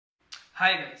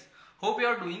Hi guys, hope you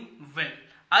are doing well.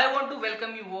 I want to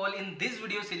welcome you all in this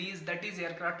video series that is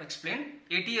Aircraft Explained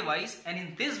ATA wise, and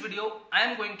in this video I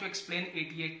am going to explain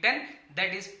ATA 10,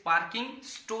 that is parking,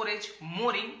 storage,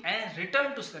 mooring and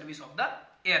return to service of the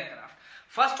aircraft.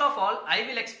 First of all, I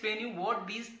will explain you what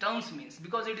these terms means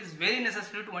because it is very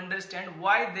necessary to understand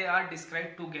why they are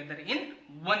described together in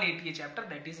one ATA chapter,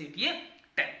 that is ATA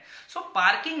 10. So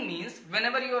parking means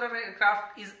whenever your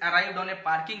aircraft is arrived on a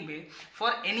parking bay for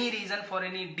any reason, for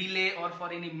any delay or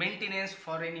for any maintenance,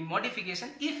 for any modification,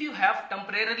 if you have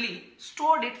temporarily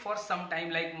stored it for some time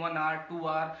like 1 hour, 2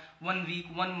 hour, 1 week,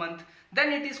 1 month,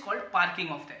 then it is called parking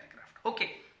of the aircraft.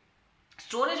 Okay.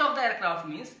 Storage of the aircraft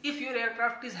means if your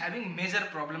aircraft is having major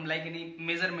problem like any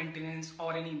major maintenance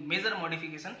or any major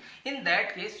modification, in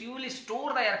that case you will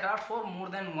store the aircraft for more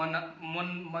than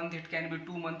one month, it can be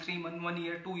 2 months, 3 months, 1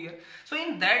 year, 2 years. So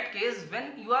in that case,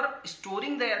 when you are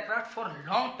storing the aircraft for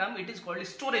long term, it is called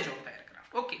storage of the aircraft.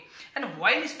 Okay, and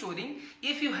while storing,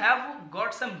 if you have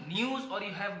got some news or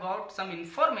you have got some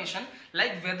information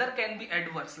like weather can be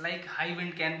adverse, like high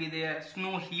wind can be there,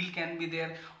 snow hill can be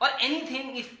there, or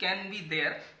anything if can be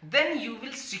there, then you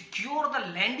will secure the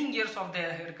landing gears of the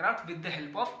aircraft with the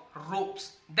help of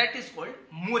ropes. That is called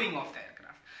mooring of the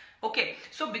aircraft. Okay,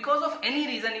 so because of any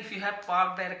reason, if you have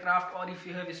parked the aircraft or if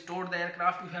you have stored the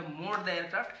aircraft, you have moored the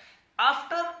aircraft,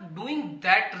 after doing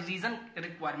that reason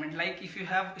requirement, like if you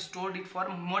have stored it for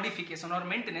modification or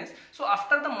maintenance, so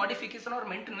after the modification or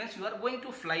maintenance you are going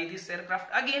to fly this aircraft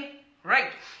again,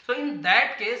 right? So in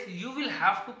that case you will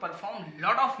have to perform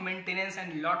lot of maintenance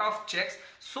and lot of checks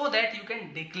so that you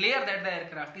can declare that the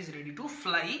aircraft is ready to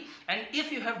fly, and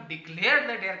if you have declared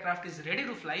that aircraft is ready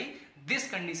to fly, this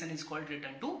condition is called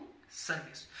return to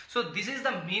service. So this is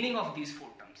the meaning of these four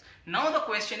terms. Now the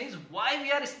question is why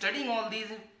we are studying all these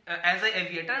as an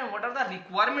aviator and what are the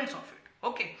requirements of it.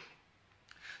 Okay,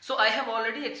 so I have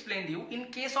already explained you, in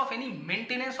case of any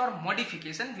maintenance or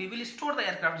modification we will store the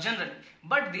aircraft generally,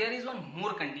 but there is one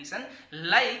more condition,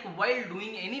 like while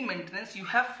doing any maintenance you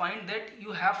have find that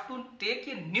you have to take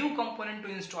a new component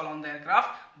to install on the aircraft,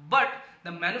 but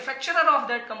the manufacturer of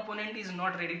that component is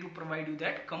not ready to provide you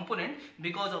that component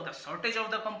because of the shortage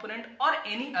of the component or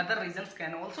any other reasons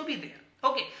can also be there.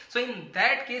 Okay, so in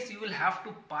that case you will have to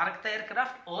park the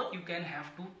aircraft or you can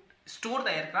have to store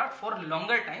the aircraft for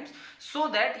longer times so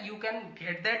that you can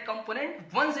get that component.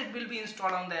 Once it will be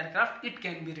installed on the aircraft, it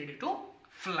can be ready to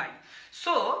fly.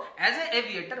 So as an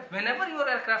aviator, whenever your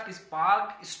aircraft is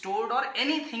parked, stored or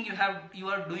anything you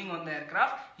are doing on the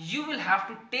aircraft, you will have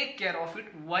to take care of it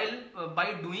while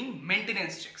by doing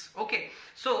maintenance checks. Okay,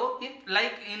 so if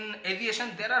like in aviation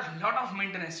there are a lot of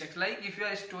maintenance checks, like if you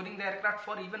are storing the aircraft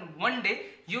for even 1 day,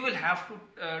 you will have to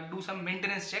do some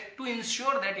maintenance check to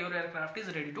ensure that your aircraft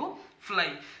is ready to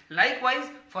fly. Likewise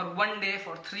for 1 day,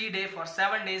 for 3 days, for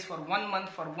 7 days, for 1 month,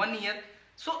 for 1 year.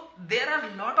 So there are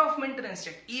a lot of maintenance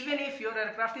checks. Even if your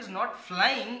aircraft is not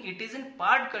flying, it is in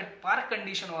park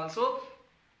condition also,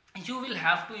 you will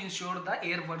have to ensure the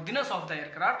airworthiness of the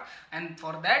aircraft, and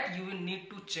for that you will need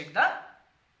to check the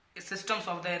systems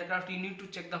of the aircraft. You need to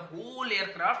check the whole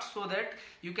aircraft so that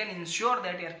you can ensure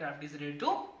that aircraft is ready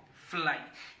to fly.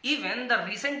 Even the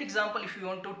recent example if you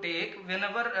want to take,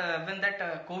 whenever when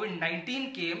that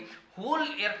COVID-19 came, whole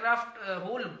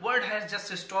world has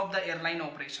just stopped the airline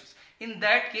operations. In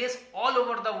that case, all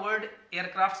over the world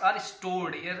aircrafts are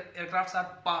stored, aircrafts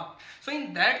are parked. So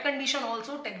in that condition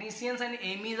also, technicians and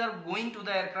AMEs are going to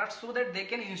the aircraft so that they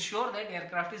can ensure that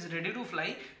aircraft is ready to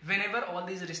fly whenever all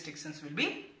these restrictions will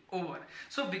be over.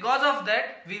 So because of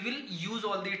that we will use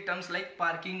all the terms like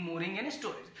parking, mooring and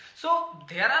storage. So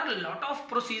there are a lot of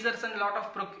procedures and lot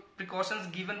of precautions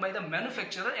given by the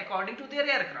manufacturer according to their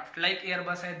aircraft. Like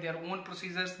Airbus has their own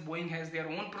procedures, Boeing has their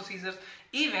own procedures.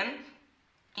 Even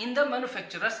in the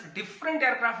manufacturers, different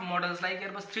aircraft models like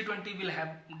Airbus 320 will have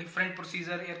different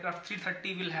procedure, aircraft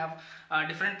 330 will have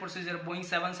different procedure, Boeing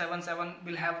 777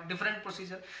 will have different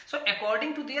procedure. So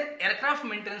according to their aircraft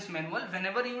maintenance manual,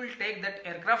 whenever you will take that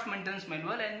aircraft maintenance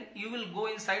manual and you will go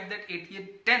inside that ATA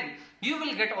 10, you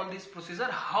will get all these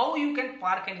procedure how you can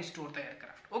park and store the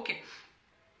aircraft. Okay,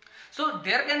 so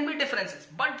there can be differences,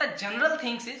 but the general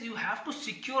things is you have to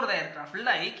secure the aircraft.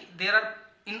 Like there are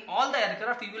in all the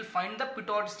aircraft you will find the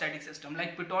pitot static system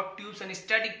like pitot tubes and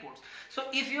static ports. So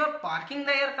if you are parking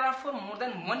the aircraft for more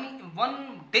than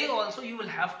one day also, you will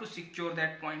have to secure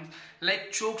that point.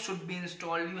 Like choke should be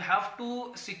installed, you have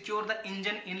to secure the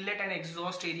engine inlet and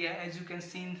exhaust area as you can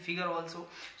see in figure also.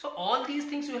 So all these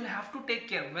things you will have to take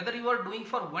care whether you are doing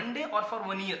for 1 day or for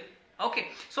 1 year. Okay,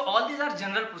 so all these are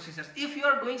general procedures. If you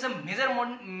are doing some major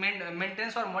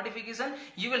maintenance or modification,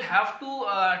 you will have to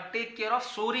take care of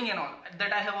soaring and all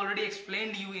that I have already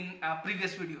explained you in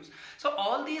previous videos. So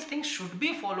all these things should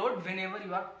be followed whenever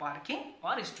you are parking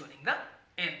or storing the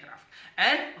aircraft.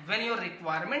 And when your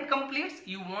requirement completes,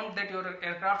 you want that your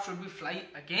aircraft should be fly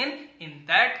again. In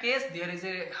that case, there is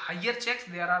a higher checks.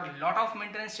 There are a lot of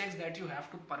maintenance checks that you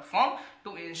have to perform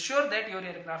to ensure that your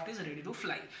aircraft is ready to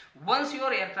fly. Once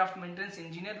your aircraft maintenance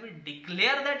engineer will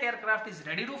declare that aircraft is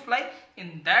ready to fly,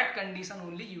 in that condition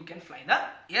only you can fly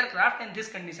the aircraft, and this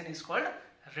condition is called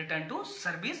return to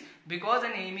service, because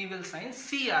an AME will sign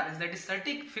CRS, that is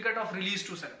certificate of release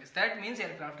to service. That means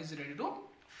aircraft is ready to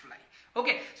fly.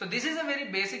 Okay, so this is a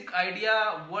very basic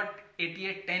idea what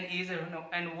 8810 is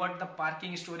and what the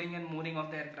parking, storing and mooring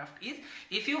of the aircraft is.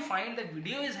 If you find the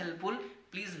video is helpful,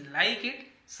 please like it,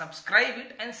 subscribe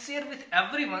it and share with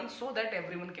everyone so that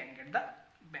everyone can get the